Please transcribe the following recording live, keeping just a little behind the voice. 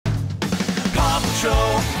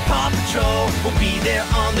Paw Patrol will be there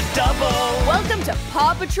on the double. Welcome to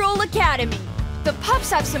PAW Patrol Academy. The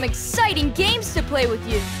pups have some exciting games to play with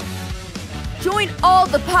you. Join all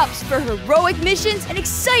the pups for heroic missions and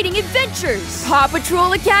exciting adventures. PAW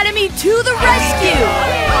Patrol Academy to the rescue!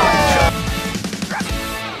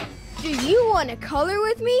 Do you want to color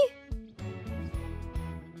with me?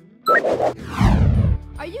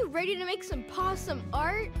 Are you ready to make some PAWsome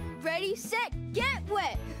art? Ready, set, get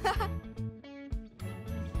wet!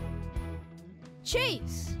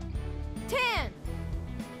 Chase! Tan!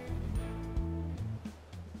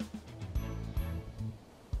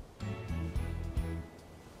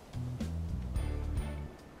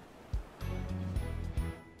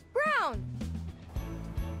 Brown!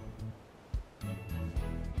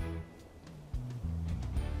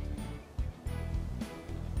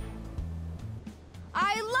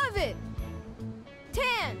 I love it!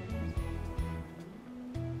 Tan!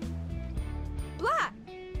 Black!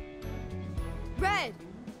 Red!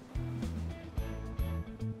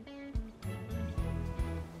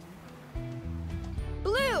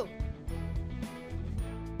 Blue!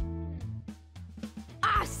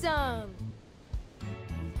 Awesome!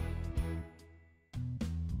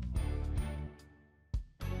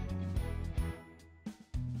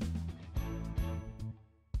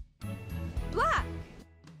 Black!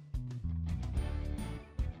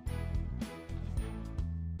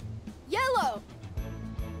 Yellow!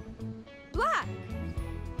 Black!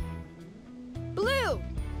 Blue!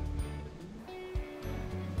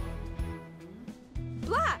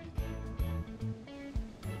 Black!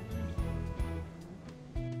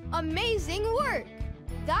 Amazing work!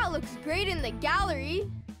 That looks great in the gallery.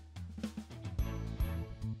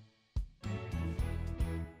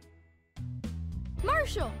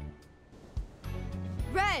 Marshall!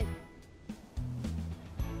 Red!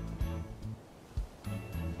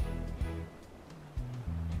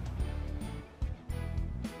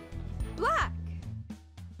 Black!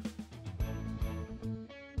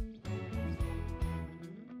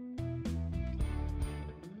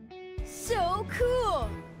 So cool!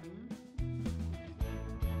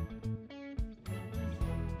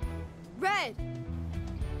 Red!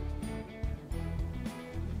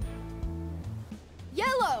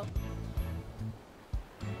 Yellow!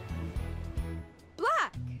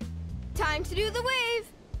 Black! Time to do the wave!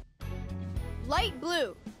 Light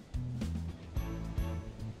blue!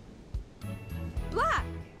 Black!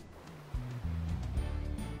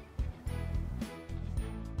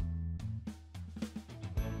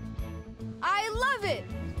 I love it!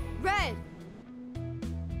 Red!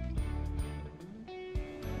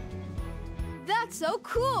 That's so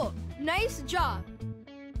cool! Nice job!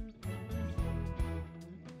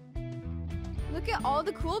 Look at all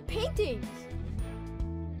the cool paintings!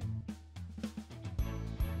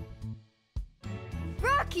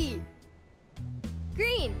 Rocky!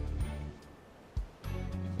 Green!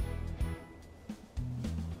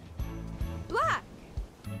 Black!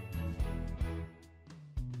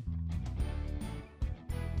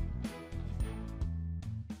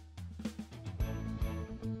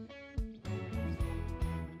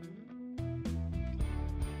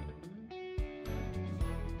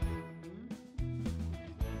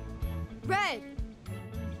 Red!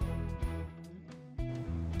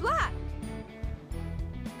 Black!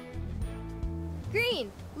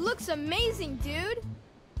 Green! Looks amazing, dude!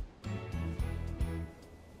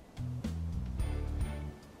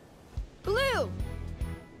 Blue!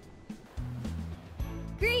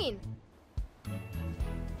 Green!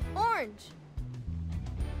 Orange!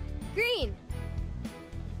 Green!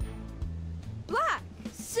 Black!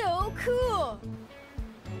 So cool!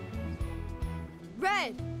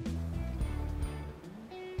 Red!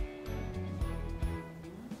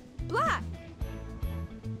 Black!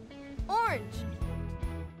 Orange!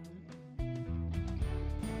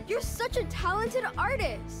 You're such a talented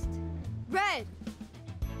artist! Red!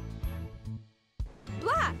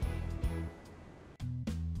 Black!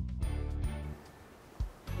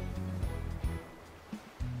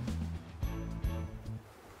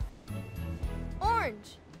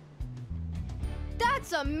 Orange!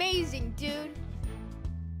 That's amazing, dude!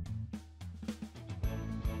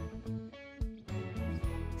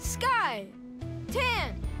 Sky!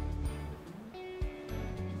 Tan!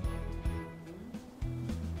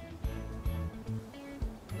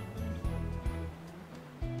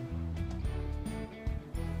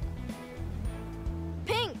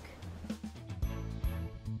 Pink!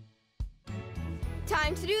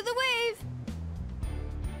 Time to do the wave!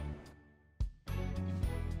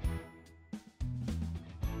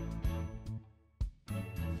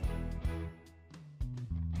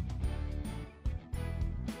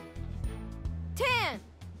 Tan!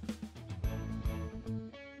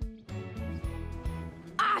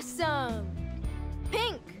 Awesome!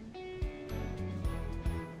 Pink.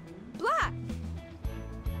 Black.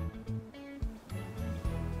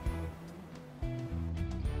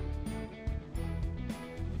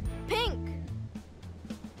 Pink.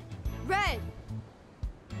 Red.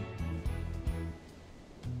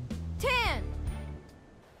 Tan.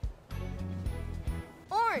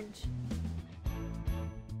 Orange.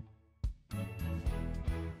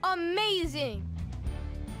 Amazing!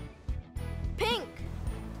 Pink.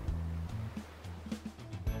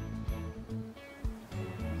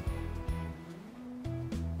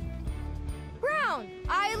 Brown.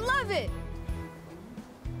 I love it.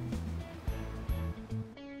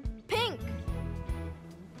 Pink.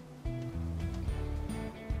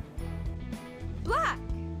 Black.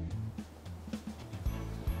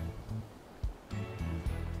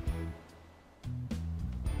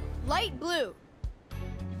 Light blue.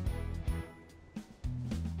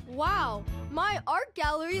 Wow, my art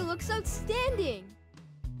gallery looks outstanding.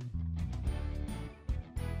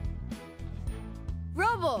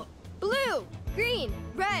 Rubble, blue, green,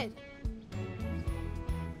 red,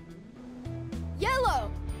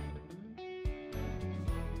 yellow,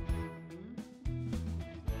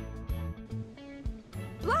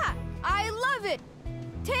 black, I love it,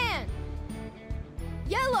 tan,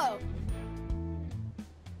 yellow,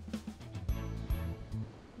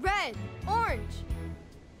 red, orange,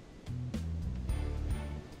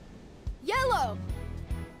 yellow.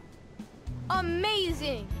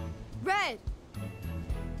 Amazing. Red.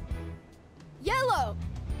 Yellow.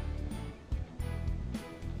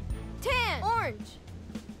 Tan. Orange.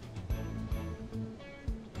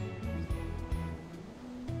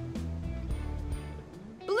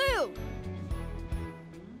 Blue.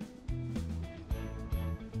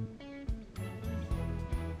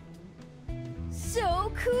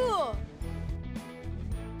 So cool.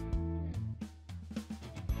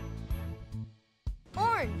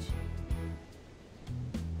 Orange.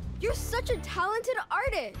 You're such a talented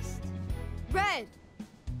artist. Red.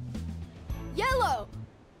 Yellow.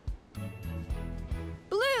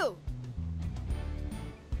 Blue.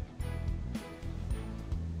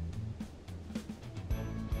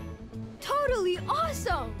 Totally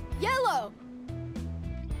awesome. Yellow.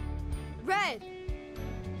 Red.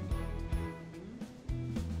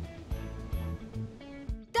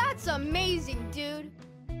 That's amazing, dude.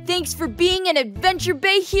 Thanks for being an Adventure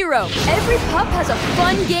Bay hero. Every pup has a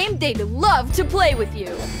fun game they'd love to play with you.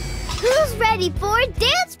 Who's ready for a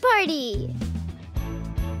dance party?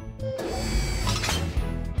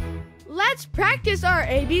 Let's practice our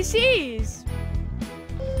ABCs.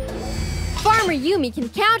 Farmer Yumi can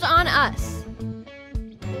count on us.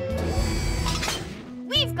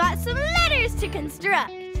 We've got some letters to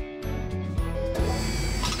construct.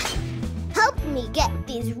 Help me get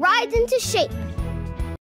these rides into shape.